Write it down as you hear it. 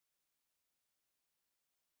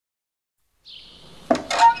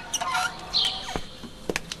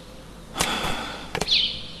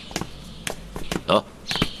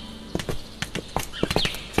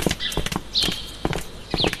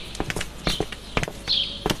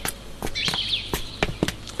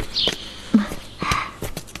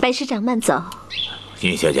白师长慢走。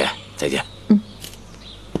殷小姐，再见。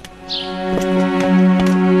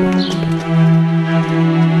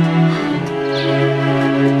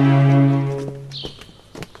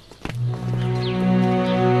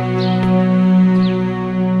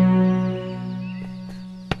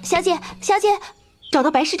小姐，小姐，找到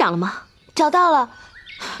白师长了吗？找到了。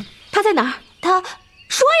他在哪儿？他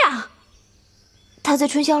说呀。他在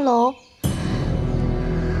春香楼。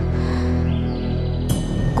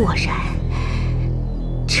果然，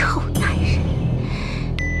臭男人，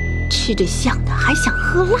吃着香的还想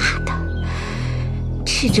喝辣的，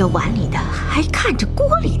吃着碗里的还看着锅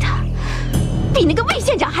里的，比那个魏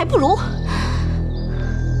县长还不如。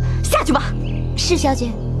下去吧。是小姐。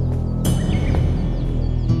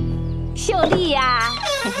秀丽呀，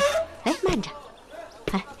哎，慢着，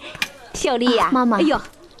哎，秀丽呀，妈妈，哎呦，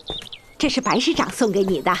这是白师长送给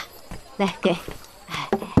你的，来给。哎，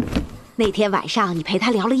那天晚上你陪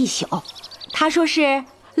他聊了一宿，他说是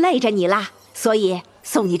累着你啦，所以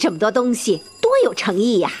送你这么多东西，多有诚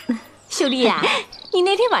意呀。秀丽呀，你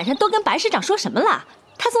那天晚上都跟白师长说什么了？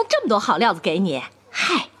他送这么多好料子给你。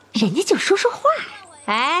嗨，人家就说说话。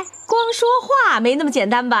哎，光说话没那么简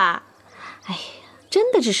单吧？哎呀，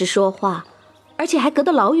真的只是说话，而且还隔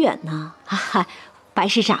得老远呢。啊，白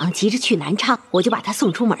师长急着去南昌，我就把他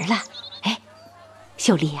送出门了。哎，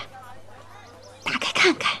秀丽呀，打开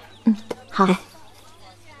看看。好。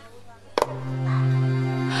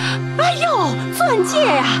哎呦，钻戒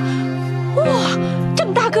呀！哇，这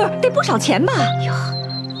么大个得不少钱吧？哟，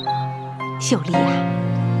秀丽呀，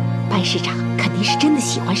白师长肯定是真的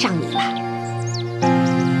喜欢上你了。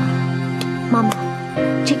妈妈，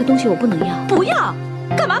这个东西我不能要。不要？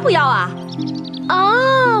干嘛不要啊？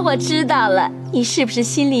哦，我知道了，你是不是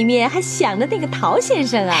心里面还想着那个陶先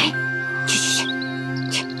生啊？哎，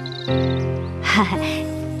去，哈哈，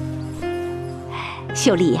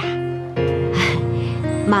秀丽呀，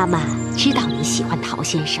妈妈知道你喜欢陶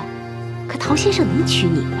先生，可陶先生能娶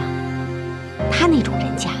你吗？他那种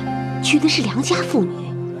人家娶的是良家妇女，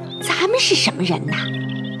咱们是什么人呐？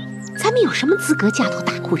咱们有什么资格嫁到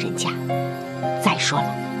大户人家？再说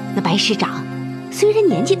了，那白师长虽然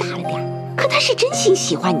年纪大了点，可他是真心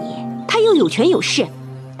喜欢你，他又有权有势，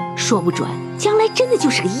说不准将来真的就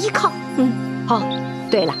是个依靠。哦，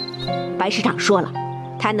对了，白师长说了，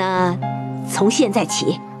他呢，从现在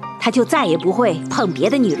起，他就再也不会碰别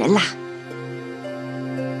的女人啦。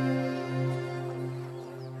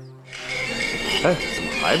哎，怎么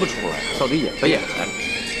还不出来？到底演不演？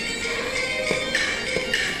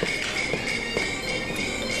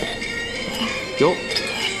哟，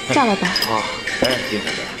赵老板。啊，哎，丁小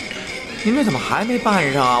姐，你们怎么还没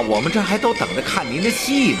办上啊？我们这还都等着看您的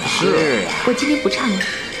戏呢。是啊，我今天不唱了。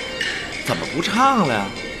怎么不唱了呀？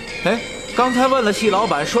哎，刚才问了戏老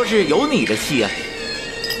板，说是有你的戏啊。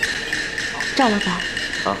赵老板。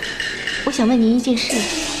啊，我想问您一件事。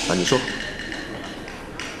啊，你说。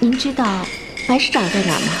您知道白师长在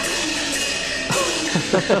哪吗？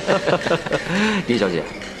丁小姐，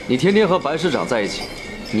你天天和白师长在一起，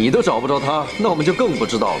你都找不着他，那我们就更不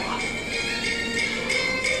知道了。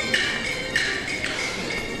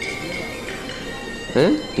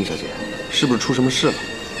哎，丁小姐，是不是出什么事了？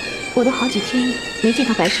我都好几天没见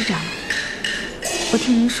到白师长了。我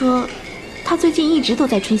听人说，他最近一直都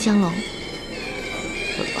在春香楼。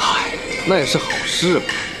唉，那也是好事嘛。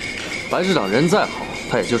白师长人再好，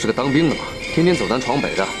他也就是个当兵的嘛，天天走南闯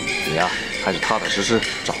北的。你呀，还是踏踏实实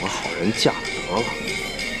找个好人嫁了得了。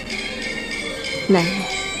男人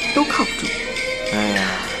都靠不住。哎呀，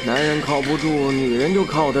男人靠不住，女人就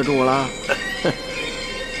靠得住了。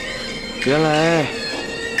原来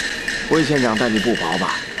魏县长待你不薄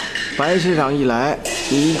吧？白师长一来，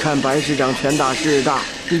你一看白师长权大势大，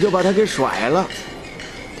你就把他给甩了。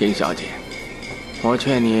丁小姐，我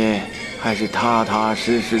劝你还是踏踏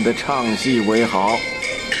实实的唱戏为好。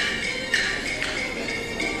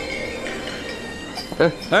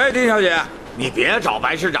哎，丁小姐，你别找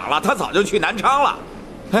白师长了，他早就去南昌了。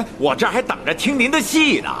哎，我这还等着听您的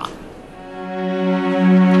戏呢。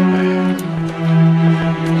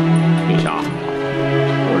云霞，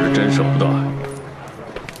我是真舍不得。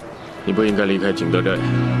你不应该离开景德镇，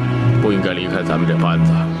不应该离开咱们这班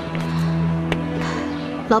子。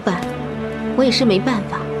老板，我也是没办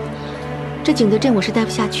法，这景德镇我是待不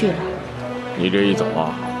下去了。你这一走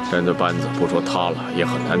啊，咱这班子不说塌了，也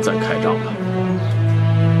很难再开张了。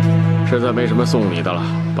实在没什么送你的了，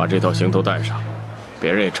把这套行头带上，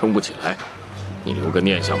别人也撑不起来，你留个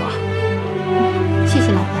念想吧。谢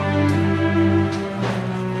谢老板。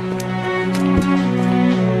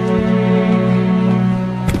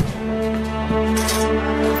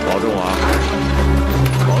保重啊，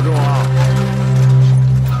保重啊！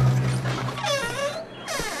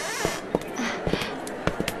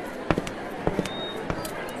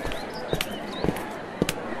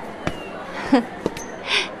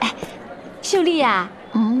秀丽呀，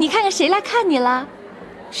你看看谁来看你了？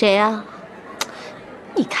谁呀？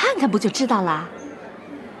你看看不就知道了？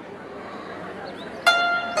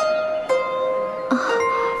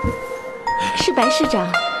是白市长。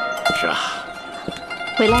是啊。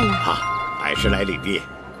回来了。啊，白师来领地，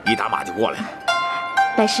一打马就过来了。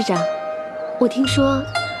白市长，我听说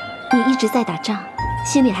你一直在打仗，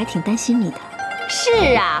心里还挺担心你的。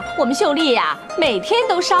是啊，我们秀丽呀，每天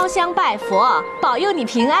都烧香拜佛，保佑你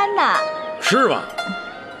平安呢。是吗？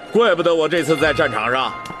怪不得我这次在战场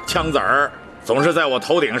上，枪子儿总是在我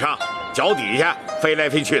头顶上、脚底下飞来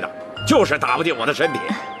飞去的，就是打不进我的身体。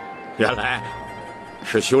原来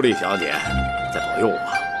是秀丽小姐在保佑我。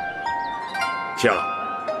谢了。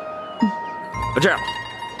这样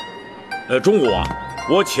吧，中午啊，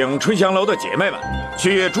我请春香楼的姐妹们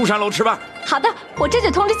去珠山楼吃饭。好的，我这就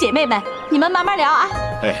通知姐妹们，你们慢慢聊啊。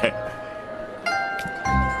嘿嘿。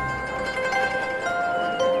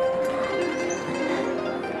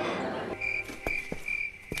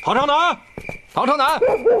陶长南，陶长南，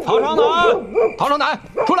陶长南，陶长南，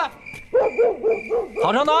出来！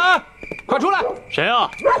陶长南，快出来！谁啊？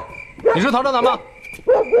你是陶长南吗？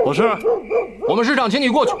我是。我们师长请你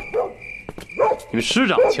过去。你们师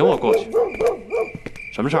长请我过去，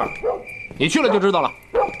什么事儿？你去了就知道了。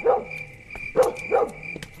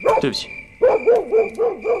对不起，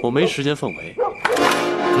我没时间奉陪。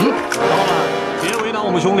别为难我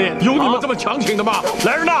们兄弟，有你们这么强请的吗？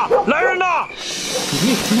来人呐，来人呐！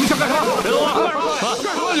你们想干什么？别动啊！干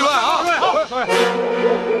什么你们啊？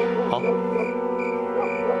好，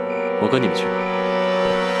我跟你们去。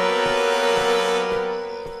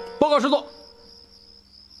报告师座，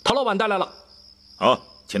陶老板带来了。好，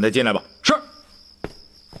请他进来吧。是。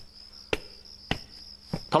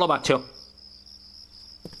陶老板，请。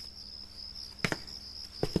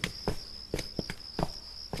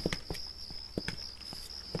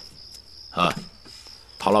啊，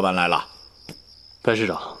陶老板来了。白师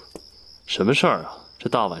长，什么事儿啊？这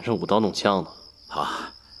大晚上舞刀弄枪的。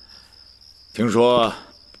啊，听说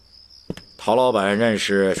陶老板认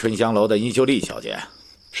识春香楼的殷秀丽小姐。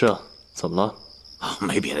是啊，怎么了？啊，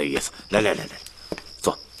没别的意思。来，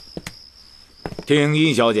坐。听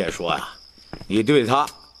殷小姐说呀，你对她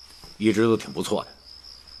一直都挺不错的。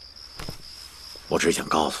我只想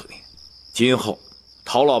告诉你，今后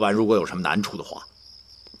陶老板如果有什么难处的话，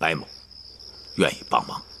白某愿意帮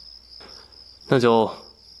忙。那就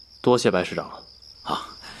多谢白师长了。啊，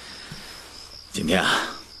今天啊，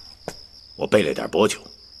我备了点薄酒，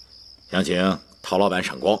想请陶老板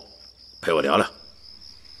赏光，陪我聊聊。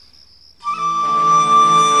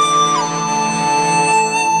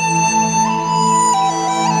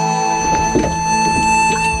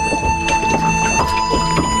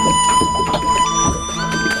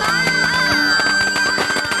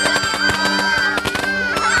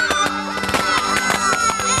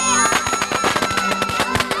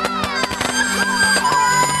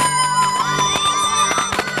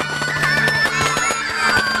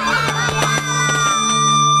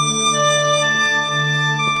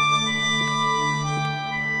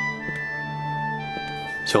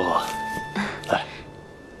秀华，来，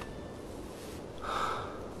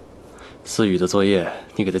思雨的作业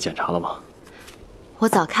你给他检查了吗？我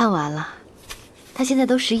早看完了，他现在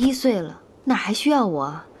都11岁了，哪还需要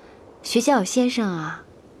我？学校有先生啊。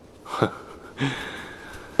哼，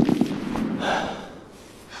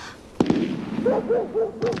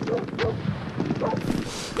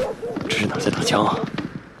这是哪儿在打枪啊？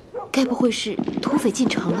该不会是土匪进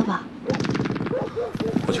城了吧？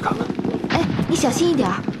我去看看。哎，你小心一点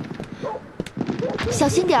儿，小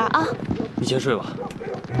心点儿啊！你先睡吧。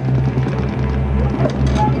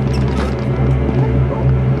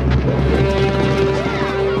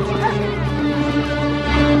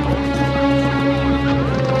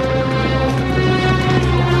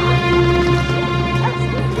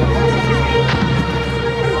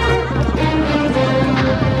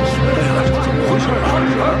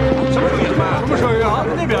什么事儿啊？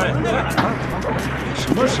那边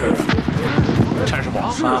什么事儿？陈师傅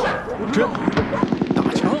啊，这打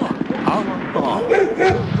枪啊！啊！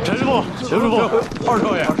陈师傅，陈师傅，二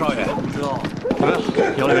少爷，知道怎么样？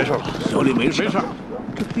姚里没事吧？小李没事，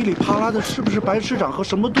这噼里啪啦的，是不是白师长和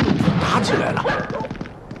什么队伍打起来了？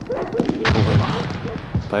不会吧？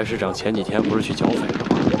白师长前几天不是去剿匪了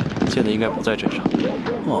吗？现在应该不在镇上。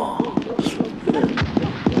哦，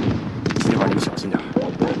今晚你们小心点，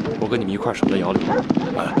我跟你们一块守在窑里。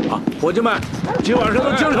啊，伙计们，今晚上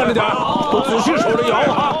都精神着点，都仔细守着窑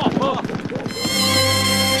啊！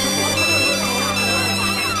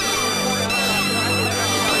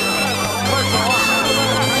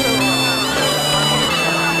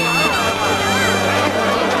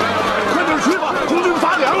快点去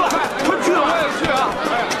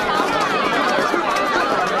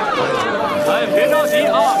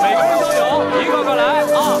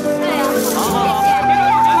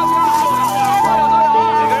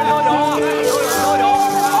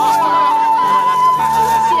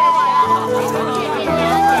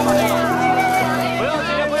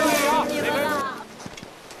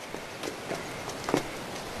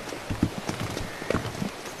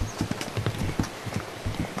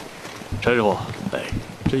陈师傅，哎，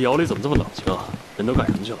这窑里怎么这么冷清啊？人都干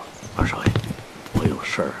什么去了？二少爷，我有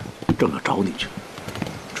事儿，正要找你去。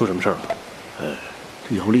出什么事儿了？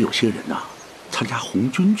这窑里有些人呐，参加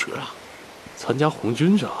红军去了。参加红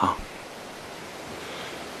军去了啊？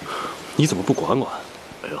你怎么不管管？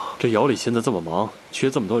哎呦，这窑里现在这么忙，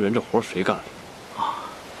缺这么多人，这活谁干？啊，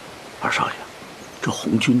二少爷，这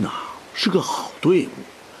红军呐是个好队伍，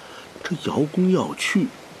这窑工要去，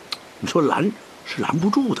你说拦是拦不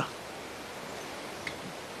住的。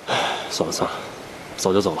算了算了，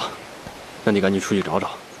走就走了。那你赶紧出去找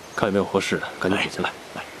找，看有没有合适的，赶紧补进来。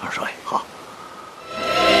来，二少爷好。自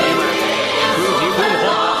己不用慌，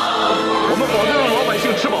我们保证让老百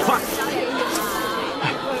姓吃饱饭。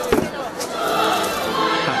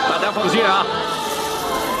大家放心啊，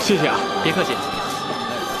谢谢啊，别客气。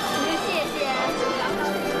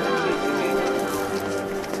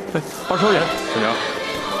哎，二少爷，小娘，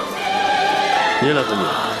你也来分米？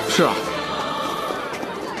是啊，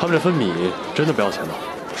他们这分米真的不要钱吗？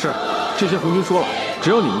是，这些红军说了，只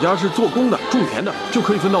要你们家是做工的、种田的，就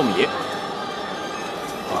可以分到米。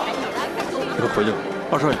啊，你快回去吧。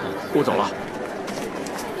二少爷，我走了。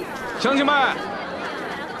乡亲们，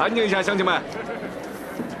安静一下，乡亲们。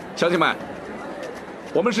乡亲们，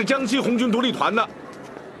我们是江西红军独立团的，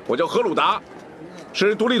我叫何鲁达，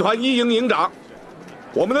是独立团1营营长。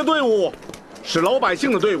我们的队伍是老百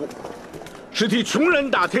姓的队伍，是替穷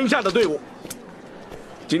人打天下的队伍。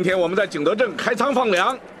今天我们在景德镇开仓放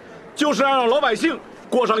粮，就是让老百姓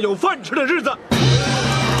过上有饭吃的日子。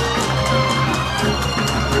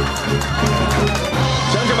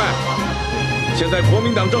乡亲们，现在国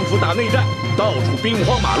民党政府打内战，到处兵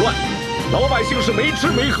荒马乱，老百姓是没吃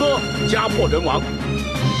没喝，家破人亡。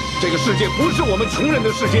这个世界不是我们穷人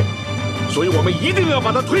的世界，所以我们一定要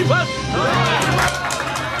把它推翻。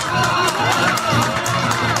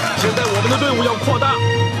现在我们的队伍要扩大，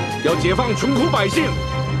要解放穷苦百姓，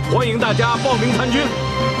欢迎大家报名参军。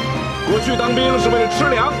过去当兵是为了吃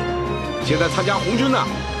粮，现在参加红军呢，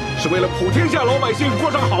是为了普天下老百姓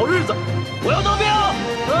过上好日子。我要当兵！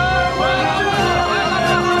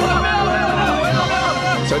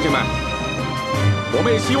乡亲们，我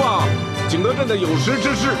们也希望景德镇的有识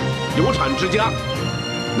之士、有产之家，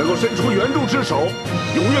能够伸出援助之手，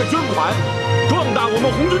踊跃捐款，壮大我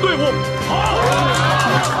们红军队伍。好，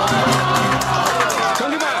乡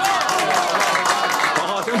亲们，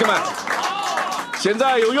好，乡亲们，现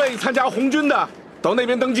在有愿意参加红军的，到那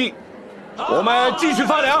边登记，我们继续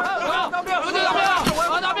发粮。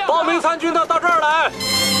报名参军的到这儿来。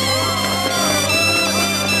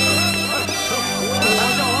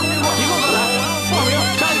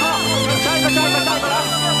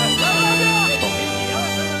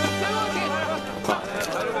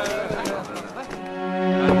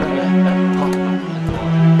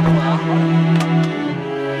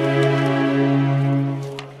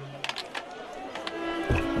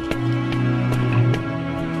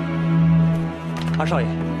二少爷，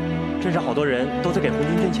镇上好多人都在给红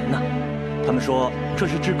军捐钱呢。他们说这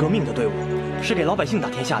是支革命的队伍，是给老百姓打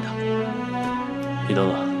天下的。你等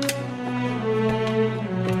等。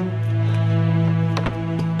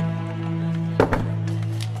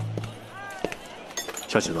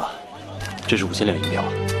小喜子，这是5000两银票，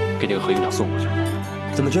给那个何营长送过去。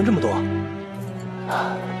怎么捐这么多？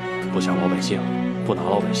不想老百姓，不拿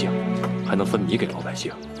老百姓，还能分米给老百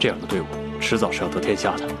姓，这样的队伍迟早是要得天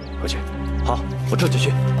下的。快去！好，我这就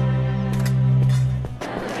去。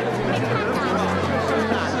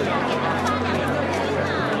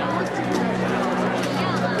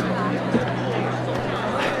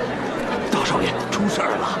大少爷，出事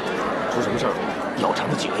儿了！出什么事儿？药厂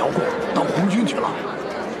的几个窑工当红军去了。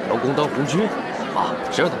窑工当红军？啊，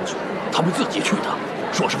谁让他们去？他们自己去的，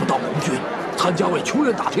说什么当红军，参加为穷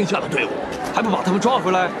人打天下的队伍，还不把他们抓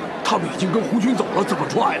回来？他们已经跟红军走了，怎么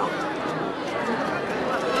抓呀？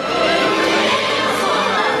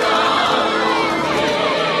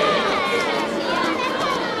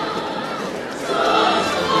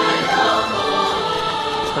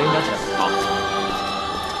何营长请。好。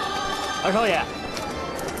二少爷，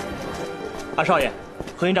二少爷，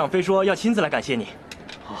何营长非说要亲自来感谢你。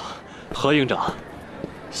何营长，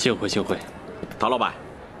幸会幸会。陶老板，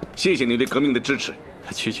谢谢你对革命的支持。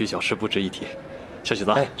区区小事不值一提。小喜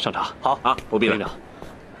子，上茶。好啊，不必了。何营长，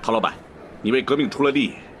陶老板，你为革命出了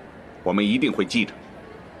力，我们一定会记着。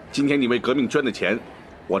今天你为革命捐的钱，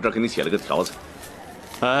我这儿给你写了个条子。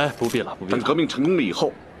哎，不必了，不必了。等革命成功了以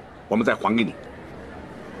后，我们再还给你。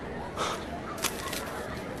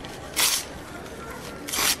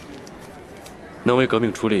能为革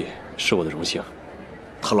命出力是我的荣幸。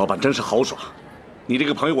陶老板真是豪爽，你这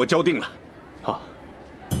个朋友我交定了。好，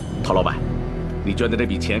陶老板，你捐的这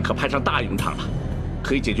笔钱可派上大用场了，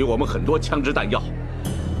可以解决我们很多枪支弹药。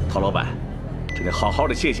陶老板，真得好好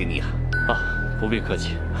的谢谢你啊！啊，不必客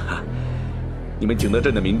气。你们景德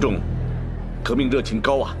镇的民众革命热情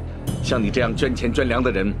高啊，像你这样捐钱捐粮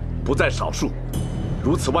的人不在少数。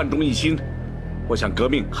如此万众一心，我想革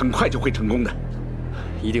命很快就会成功的。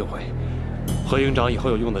一定会。何营长以后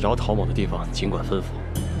有用得着陶某的地方，尽管吩咐。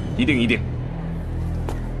一定一定。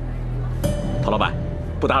陶老板，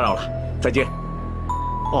不打扰了，再见。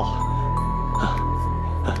哦，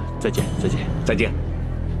再见，再见，再见。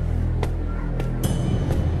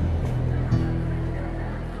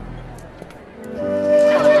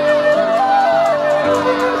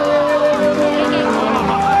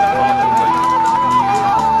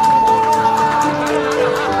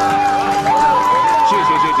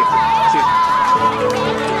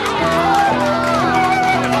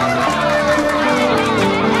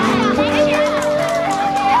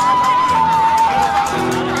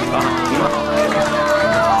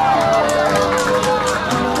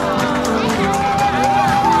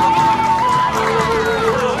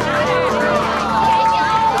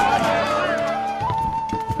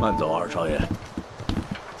慢走，二少爷。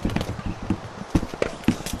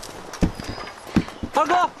二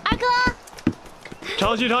哥，二哥，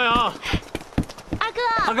长息长养。二哥，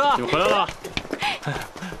二哥，你回来了。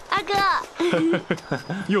二哥，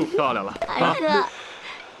又漂亮了。二哥，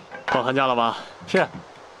放寒假了吧？是。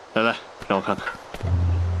来来，让我看看。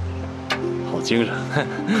好精神，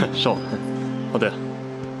瘦了。哦，对了，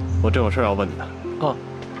我正有事要问你呢。哦，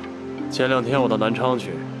前2天我到南昌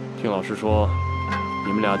去，听老师说，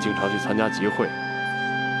你们俩经常去参加集会，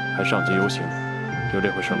还上街游行，有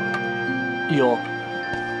这回事吗？有。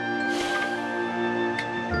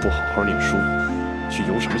不好好念书，去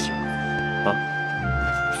游什么行啊？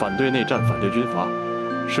反对内战，反对军阀，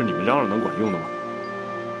是你们嚷嚷能管用的吗？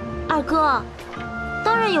二哥，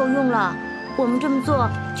当然有用了。我们这么做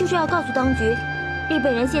就是要告诉当局，日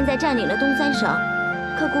本人现在占领了东3省，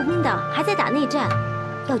可国民党还在打内战，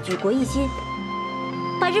要举国一心，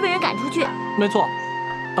把日本人赶出去。没错，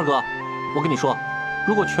二哥，我跟你说，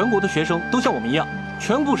如果全国的学生都像我们一样，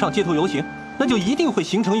全部上街头游行，那就一定会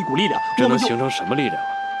形成一股力量。这能形成什么力量啊？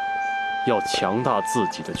要强大自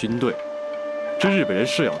己的军队。这日本人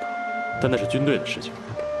是要打，但那是军队的事情。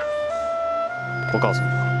我告诉你，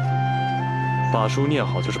把书念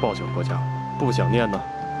好就是报效国家，不想念呢，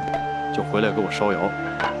就回来给我烧窑。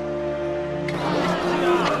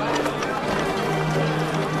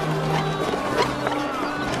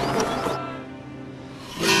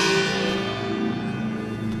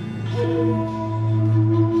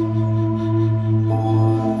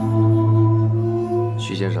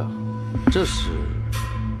徐先生，这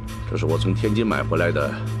是我从天津买回来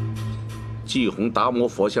的济弘达摩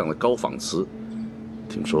佛像的高仿瓷，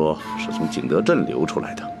听说是从景德镇流出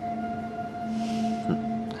来的。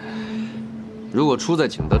如果出在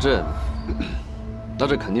景德镇，那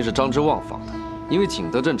这肯定是张之旺仿的，因为景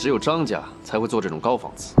德镇只有张家才会做这种高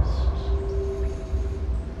仿瓷。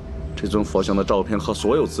这尊佛像的照片和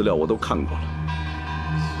所有资料我都看过了，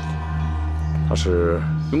它是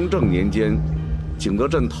雍正年间景德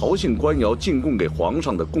镇陶姓官窑进贡给皇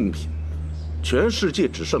上的贡品，全世界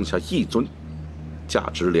只剩下1尊，价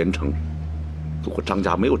值连城。如果张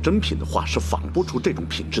家没有真品的话，是仿不出这种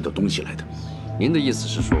品质的东西来的。您的意思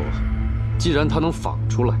是说，既然他能仿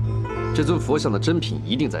出来，这尊佛像的真品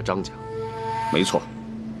一定在张家？没错。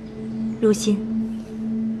如新，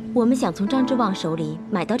我们想从张之旺手里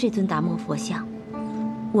买到这尊达摩佛像，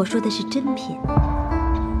我说的是真品。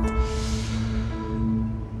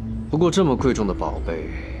不过这么贵重的宝贝，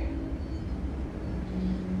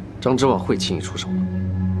张之旺会轻易出手吗？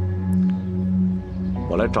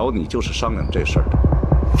我来找你就是商量这事儿的。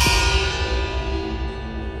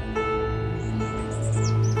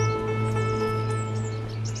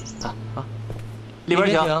里边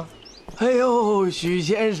请。哎呦，许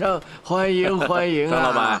先生，欢迎欢迎啊！张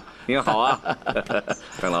老板，您好啊！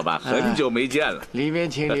张老板，很久没见了。里边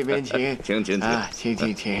请，里边请，请啊，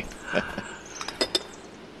请。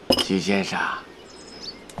许先生，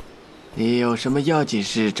你有什么要紧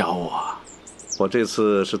事找我？我这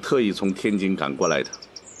次是特意从天津赶过来的，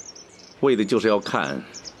为的就是要看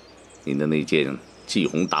您的那件济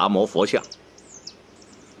弘达摩佛像。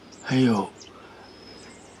哎呦，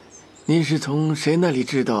您是从谁那里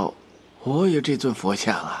知道我有这尊佛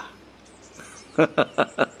像啊？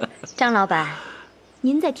张老板，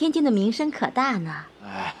您在天津的名声可大呢，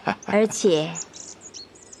而且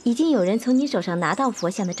已经有人从您手上拿到佛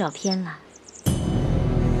像的照片了。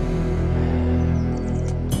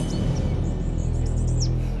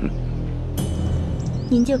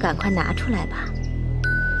您就赶快拿出来吧。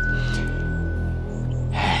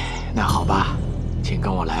那好吧，请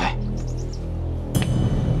跟我来。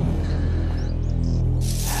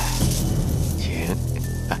请。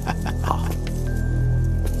好。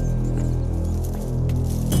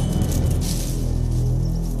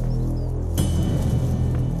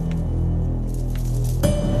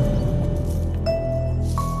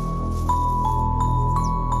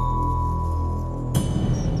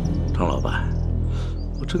张老板，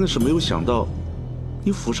我真的是没有想到，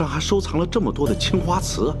你府上还收藏了这么多的青花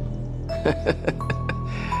瓷。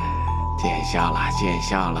见笑了，见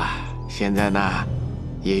笑了。现在呢，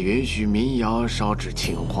也允许民谣烧制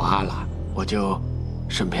青花了，我就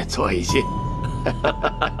顺便做一些。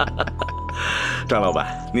张老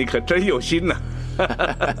板，你可真有心呢。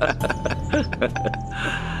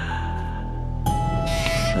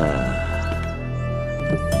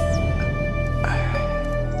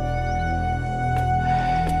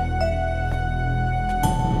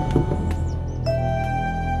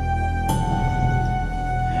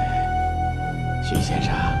徐先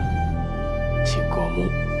生，请过目。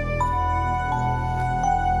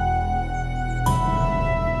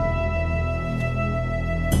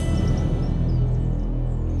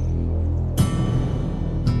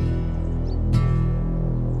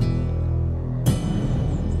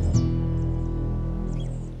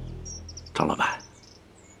张老板，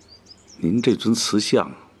您这尊瓷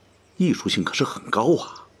像，艺术性可是很高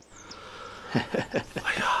啊！哎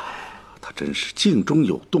呀，它真是静中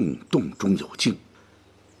有动，动中有静。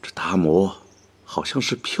这达摩好像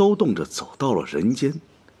是飘动着走到了人间。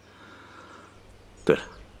对了，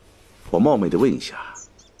我冒昧的问一下，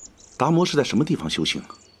达摩是在什么地方修行啊？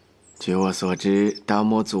据我所知，达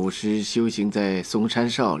摩祖师修行在嵩山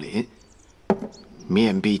少林，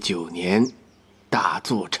面壁9年，大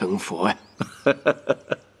坐成佛呀。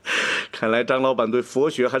看来张老板对佛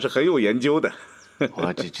学还是很有研究的。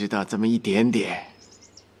我只知道这么一点点，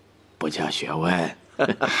不叫学问。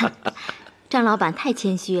张老板太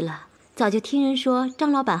谦虚了，早就听人说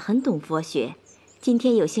张老板很懂佛学，今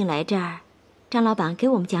天有幸来这儿，张老板给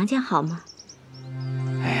我们讲讲好吗？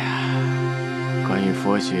哎呀，关于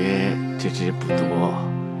佛学知不多，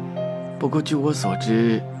不过据我所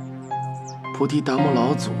知，菩提达摩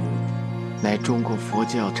老祖乃中国佛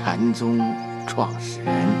教禅宗创始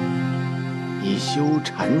人，以修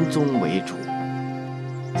禅宗为主。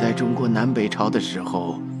在中国南北朝的时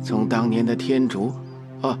候，从当年的天竺，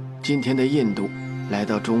今天的印度，来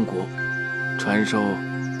到中国，传授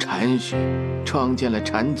禅学，创建了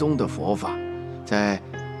禅宗的佛法。在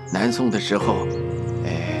南宋的时候，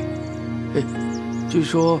据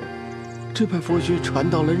说这派佛学传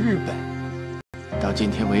到了日本，到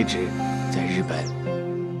今天为止，在日本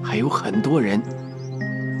还有很多人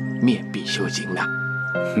面壁修行呢。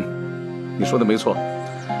你说的没错，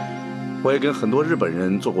我也跟很多日本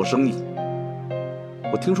人做过生意。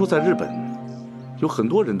我听说在日本有很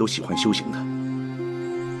多人都喜欢修行的。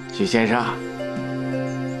许先生，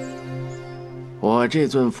我这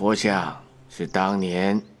尊佛像是当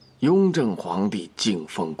年雍正皇帝敬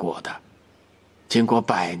奉过的，经过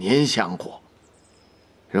100年香火。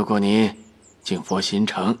如果您敬佛心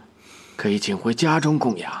诚，可以请回家中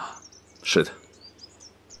供养。是的，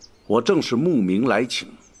我正是慕名来请。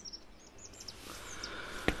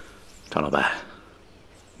张老板，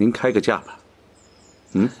您开个价吧。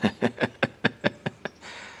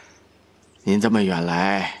您这么远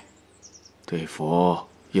来，对佛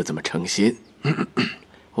又这么诚心，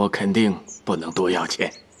我肯定不能多要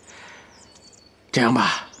钱。这样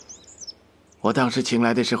吧，我当时请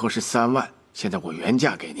来的时候是3万，现在我原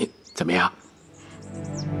价给您，怎么样？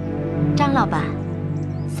张老板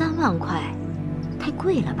，3万块，太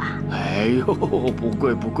贵了吧？哎呦，不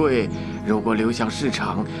贵不贵，如果流向市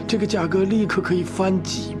场，这个价格立刻可以翻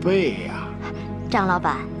几倍呀！张老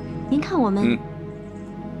板，您看我们……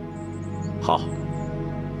好，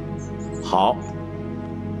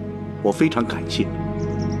我非常感谢。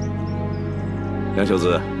梁秀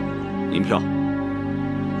子，银票。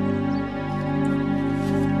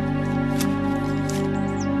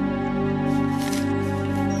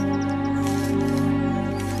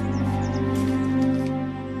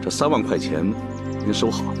这3万块钱，您收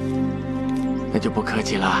好。那就不客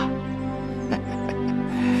气了。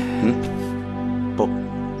不，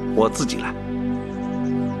我自己来。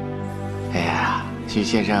哎呀，许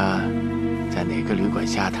先生在哪个旅馆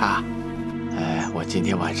下榻？我今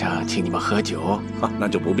天晚上请你们喝酒。那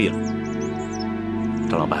就不必了。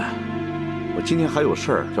张老板，我今天还有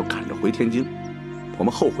事儿要赶着回天津，我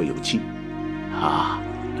们后会有期。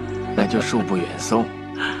那就恕不远送。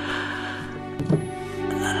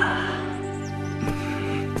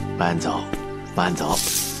慢走，慢走。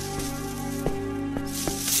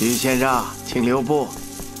许先生，请留步。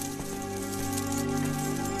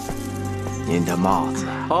您的帽子。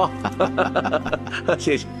好，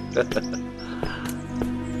谢谢。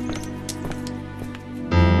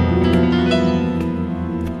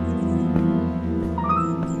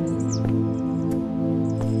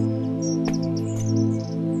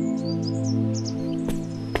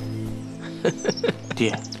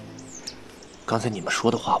爹，刚才你们说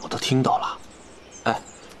的话我都听到了。哎，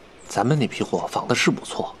咱们那批货仿的是不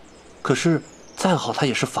错，可是再好它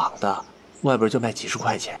也是仿的，外边就卖几十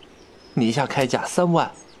块钱，你一下开价3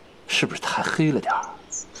万，是不是太黑了点儿？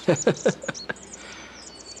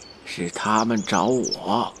是他们找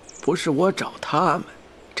我，不是我找他们，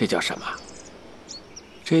这叫什么？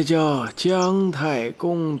这叫姜太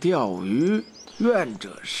公钓鱼，愿者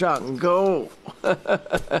上钩。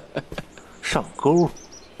上钩，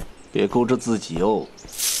别勾着自己哦。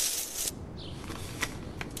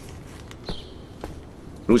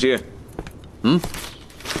如新，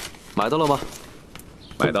买到了吗？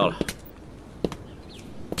买到了。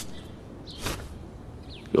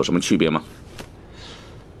有什么区别吗？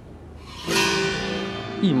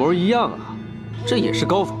一模一样啊，这也是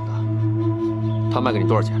高仿的。他卖给你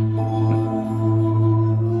多少钱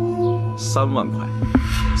？3万块。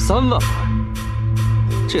3万块，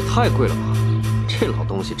这也太贵了吧！这老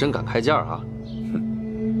东西真敢开价啊！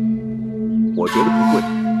我觉得不贵。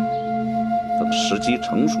等时机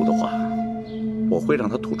成熟的话，我会让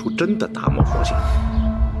他吐出真的达摩佛像。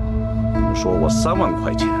你说我3万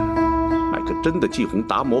块钱买个真的济弘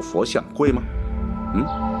达摩佛像贵吗？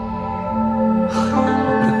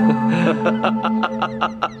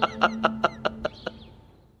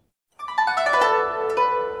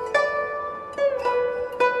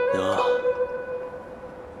娘啊，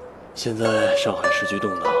现在上海时局动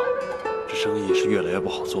荡，这生意是越来越不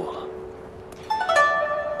好做了。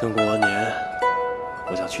等过完年，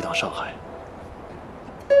我想去趟上海。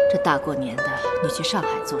这大过年的，你去上海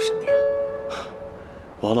做什么呀？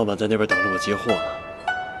王老板在那边等着我接货呢。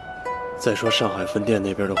再说上海分店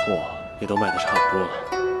那边的货也都卖得差不多了，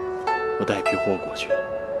我带一批货过去，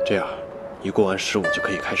这样一过完15就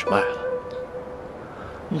可以开始卖了。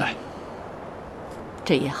来，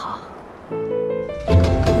这也好。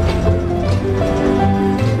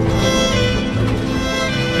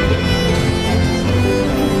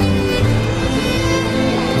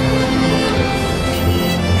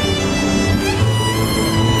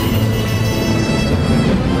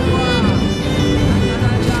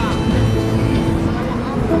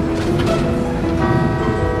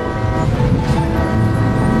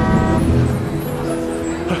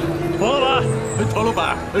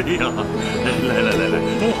哎呀，来，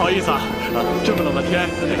不好意思啊，这么冷的天，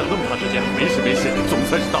得等那么长时间。没事，总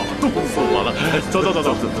算是到了，冻死我了。走。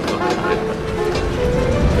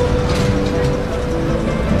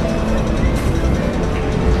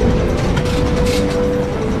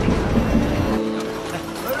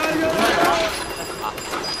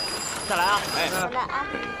再来啊！来啊！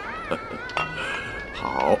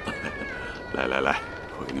好，来，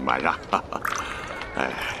我给你买上。哎，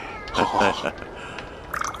好。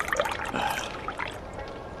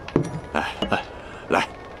来，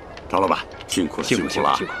赵老板，辛苦了。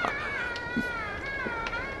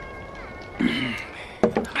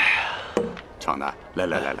哎呀，长南，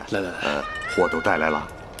来，货都带来了。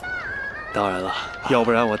当然了，要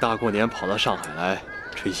不然我大过年跑到上海来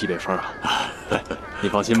吹西北风啊。你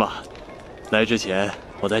放心吧，来之前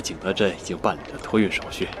我在景德镇已经办理了托运手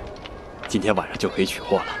续，今天晚上就可以取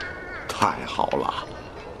货了。太好了，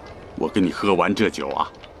我跟你喝完这酒啊，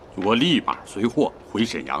我立马随货回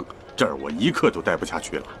沈阳，这儿我一刻都待不下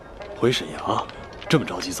去了。回沈阳？这么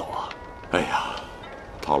着急走啊？哎呀，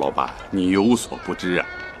陶老板，你有所不知啊，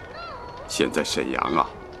现在沈阳啊，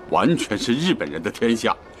完全是日本人的天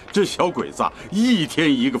下。这小鬼子啊，一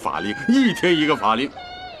天一个法令，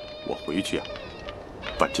我回去啊，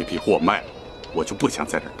把这批货卖了，我就不想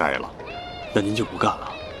在这儿待了。那您就不干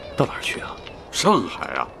了？到哪儿去啊？上海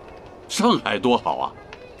啊，上海多好啊，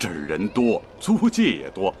这儿人多，租界也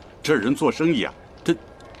多，这儿人做生意啊，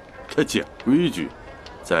他讲规矩，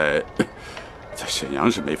在沈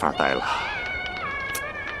阳是没法待了。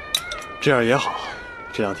这样也好，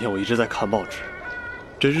这2天我一直在看报纸，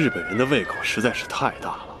这日本人的胃口实在是太大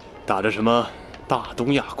了，打着什么大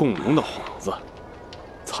东亚共荣的幌子，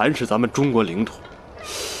蚕食咱们中国领土。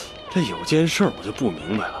这有件事我就不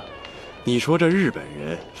明白了，你说这日本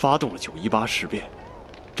人发动了9·18事变，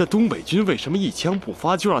这东北军为什么一枪不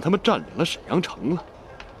发就让他们占领了沈阳城了？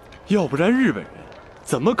要不然日本人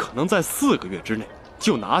怎么可能在4个月之内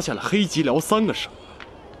就拿下了黑吉辽3个省？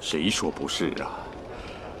谁说不是啊？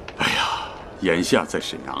哎呀，眼下在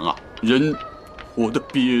沈阳啊，人活得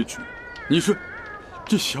憋屈。你说，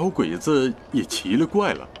这小鬼子也奇了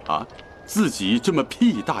怪了啊！自己这么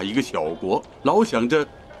屁大一个小国，老想着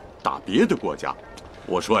打别的国家。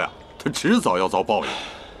我说呀，他迟早要遭报应。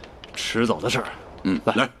迟早的事儿。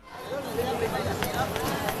来。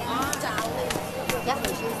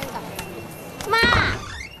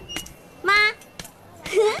妈，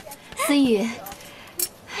思雨，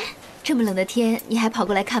这么冷的天，你还跑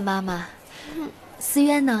过来看妈妈？思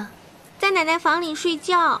渊呢？在奶奶房里睡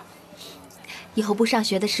觉。以后不上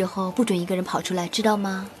学的时候，不准一个人跑出来，知道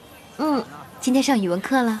吗？今天上语文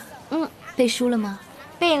课了？背书了吗？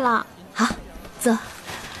背了。好，坐。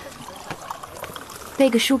背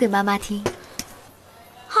个书给妈妈听。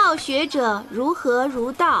好学者如禾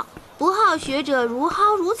如稻，不好学者如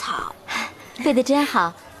蒿如草。背得真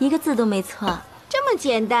好，一个字都没错。这么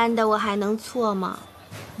简单的我还能错吗？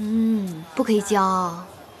不可以骄傲。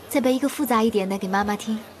再背一个复杂一点的给妈妈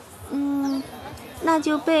听。那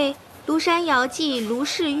就背《庐山遥寄卢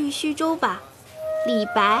氏玉虚舟》吧。李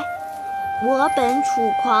白：我本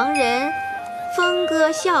楚狂人，风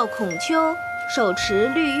歌笑孔丘。手持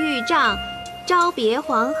绿玉杖，朝别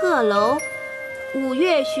黄鹤楼。五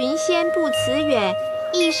岳寻仙不辞远，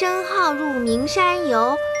一声号入名山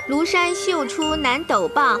游。庐山秀出南斗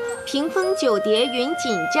傍，屏风九叠云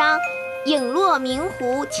锦张。影落明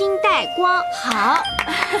湖青带光。好。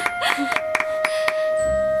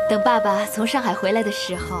等爸爸从上海回来的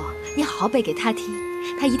时候，你好好背给他听，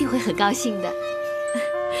他一定会很高兴的。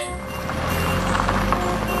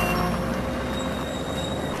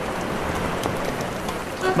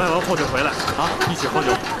卖完货就回来啊，一起喝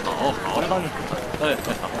酒。好，我来帮你。哎，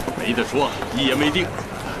没得说，一言没定。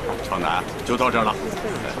长南就到这儿了。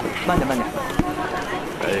慢点，慢点。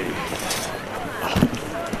哎，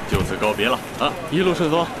就此告别了啊！一路顺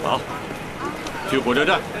风。好，去火车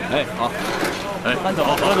站。哎，好。哎，慢走，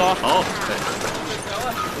慢走。好。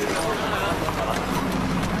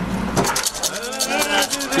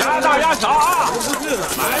鸭大鸭小啊，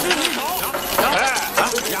买对你手。哎，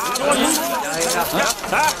鸭多你多。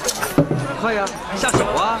来，快呀，下手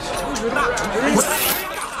啊！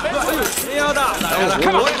鸭大，看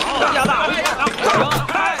吧，鸭大，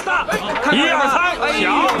开大，1、2、3，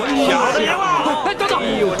小的赢了。哎，等等，哎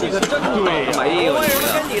呦，你可真对呀！没有，我也是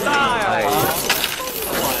跟你大呀。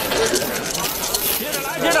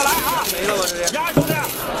接着来啊！没了，我这鸭兄弟，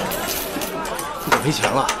我没钱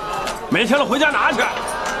了。没钱了回家拿去。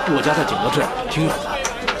我家在景德镇，挺远的。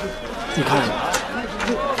你看，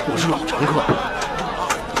我是老常客，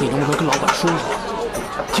你能不能跟老板说说，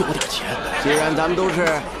借我点钱？既然咱们都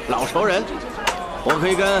是老熟人，我可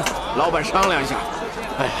以跟老板商量一下。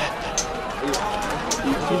哎，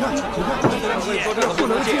你看，说这个不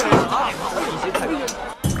能借啊！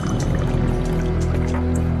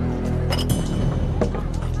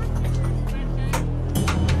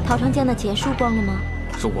陶长江的钱输光了吗？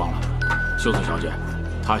输光了。秀子小姐，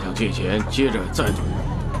她想借钱，接着再赌。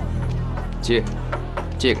借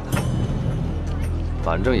给他，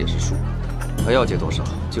反正也是输，他要借多少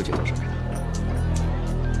就借多少。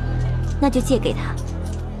那就借给他，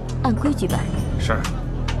按规矩办。是。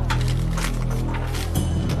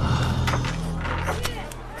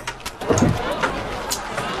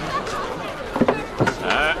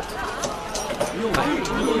哎，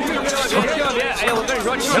千万别！哎呀，我跟你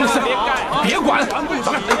说，千万别干，别管，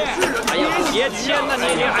哎呀，别签了你，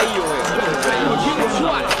哎呦喂，完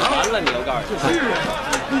了，你我告诉你，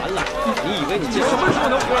完了，你以为你这什么时候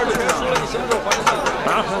能还得出？输了，你什么时候还得上？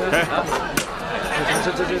啊，这，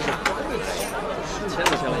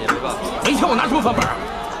签了也没办法。没钱我拿什么翻本？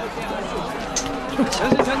行，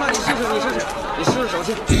那你试试手气。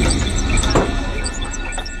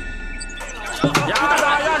鸭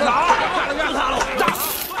大鸭小，让他了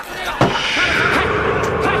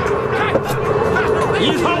，1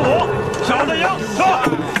仓5，小的赢，撤。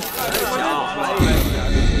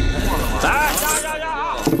来，压啊！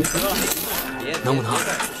能不能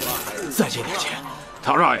再借点钱？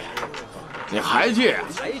陶少爷，你还借啊？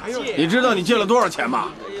你知道你借了多少钱吗？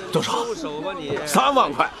多少？3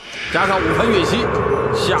万块，加上5分月息，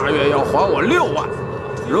下月要还我6万。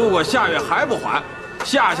如果下月还不还，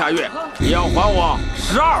下月你要还我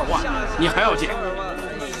12万。你还要借？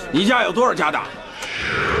你家有多少家当？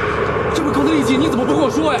这么高的利息，你怎么不跟我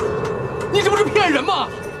说呀？你这不是骗人吗？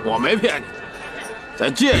我没骗你，在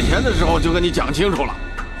借钱的时候就跟你讲清楚了。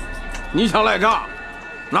你想赖账，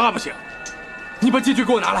那不行。你把借据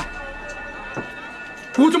给我拿来。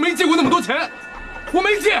我就没借过那么多钱，我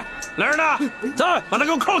没借。来人呐，走，把他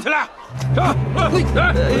给我铐起来。走，你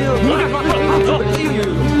干嘛？走，你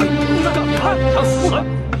干嘛？想死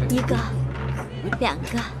！1个，2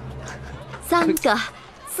个，3个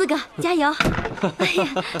，4个，加油！哎呀，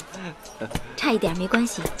差一点没关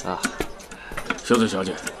系啊。秀子小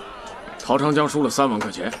姐，陶长江输了3万块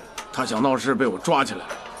钱，他想闹事被我抓起来了，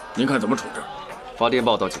您看怎么处置？发电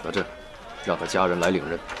报到景德镇，让他家人来领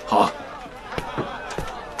认。好。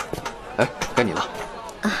哎，该你了。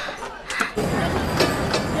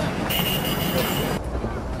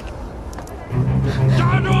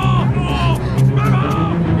站住！别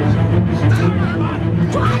跑！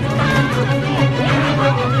抓住他！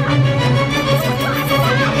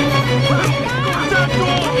站住！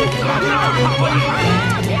哪儿跑啊？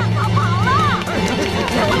别让他跑了！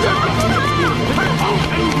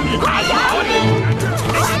快跑！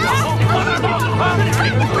往哪跑？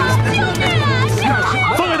救命啊！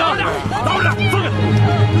放开他！打不了，放开！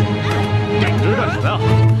你这是干什么呀？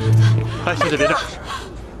哎，先生别这样！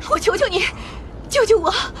我求求你，救救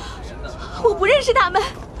我！我不认识他们，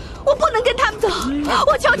我不能跟他们走。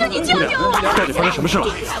我求求你救救我！到底发生什么事了？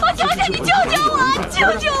我求求你救救我！救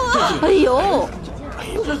救我！哎呦！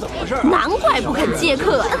这怎么回事？难怪不肯接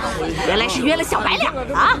客，原来是约了小白脸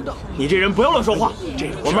啊！你这人不要乱说话，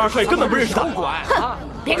我们二帅根本不认识他。哼，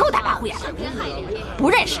别给我打马虎眼了，不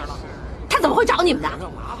认识，他怎么会找你们呢？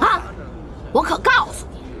啊！我可告诉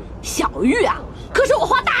你，小玉啊，可是我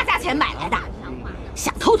花大价钱买来的，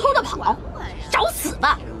想偷偷的跑，找死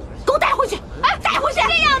吧！给我带回去！哎，带回去！这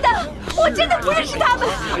样的，我真的不认识他们，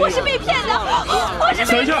我是被骗的，我是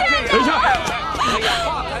被骗的。等一下，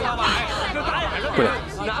姑娘，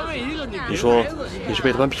你说你是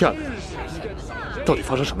被他们骗了，到底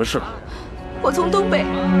发生什么事了？我从东北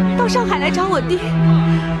到上海来找我弟，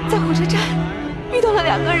在火车站遇到了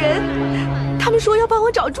2个人，他们说要帮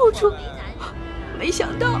我找住处，没想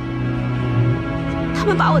到他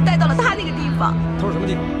们把我带到了他那个地方。他说什么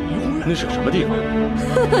地方？那是什么地方？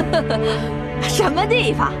什么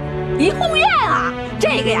地方？怡红院啊！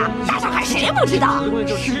这个呀，大上海谁不知道？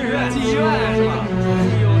是妓院是吧？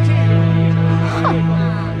哼！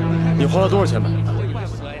你花了多少钱买的？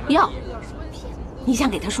哟，你想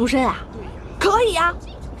给他赎身啊？可以呀，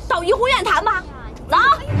到怡红院谈吧。走，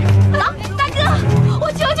走，大哥，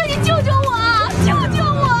我求求你救救我，救救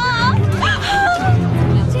我！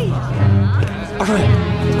这样啊？二少爷。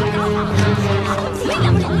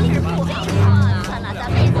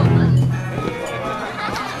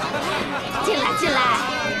进来，进来，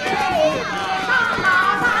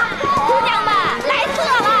姑娘们来客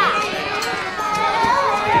了。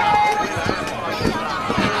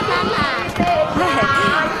妈妈，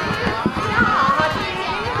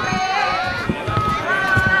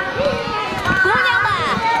姑娘们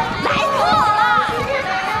来客了。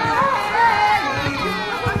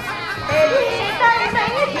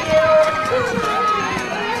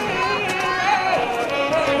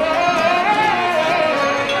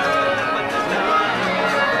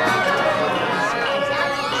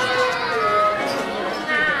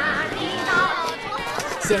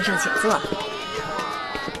先生，请坐。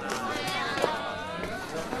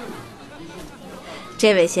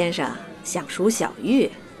这位先生想赎小玉，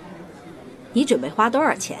你准备花多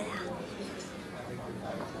少钱呀？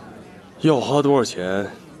要花多少钱，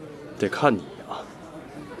得看你呀。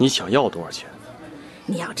你想要多少钱？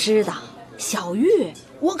你要知道，小玉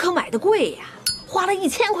我可买的贵呀，花了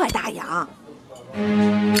1000块大洋。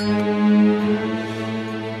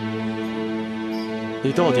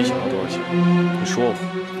你到底想要多少钱？你说吧，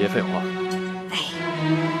别废话。哎，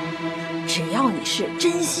只要你是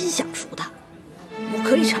真心想赎的，我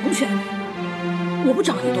可以成全你。我不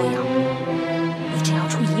找你多要，你只要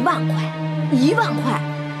出1万块，1万块，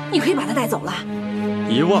你可以把他带走了。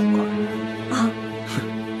1万块？啊！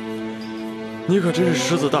你可真是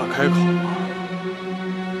狮子大开口啊！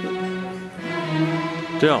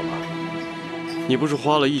这样吧，你不是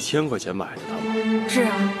花了1000块钱买的它吗？是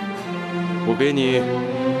啊。我给你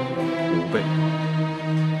5倍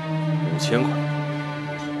，5000块。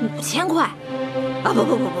5000块？啊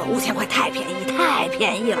不，5000块太便宜，太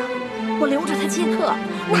便宜了。我留着他接客，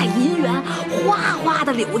那银元哗哗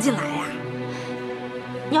的流进来呀。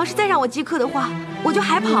你要是再让我接客的话，我就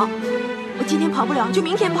还跑。我今天跑不了，就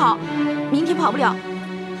明天跑，明天跑不了，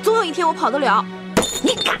总有一天我跑得了。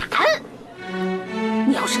你敢？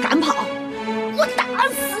你要是敢跑，我打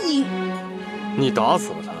死你！你打死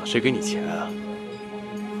了他，谁给你钱啊？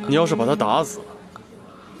你要是把他打死了，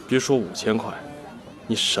别说5000块，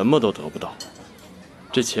你什么都得不到，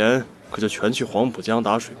这钱可就全去黄浦江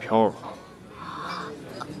打水漂了。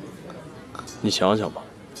你想想吧。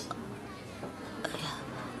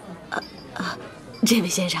这位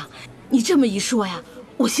先生，你这么一说呀，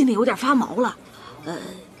我心里有点发毛了。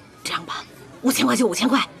这样吧，5000块就5000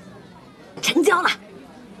块，成交了。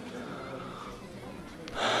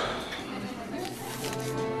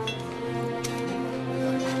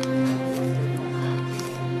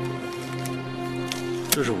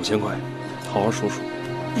这是5000块，好好说说。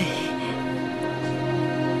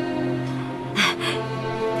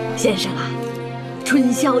先生啊，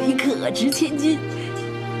春宵一刻值千金，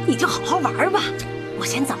你就好好玩吧，我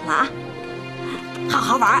先走了啊，好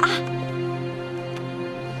好玩啊。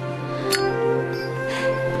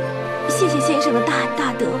谢谢先生的大恩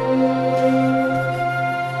大德。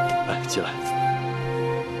来，进来。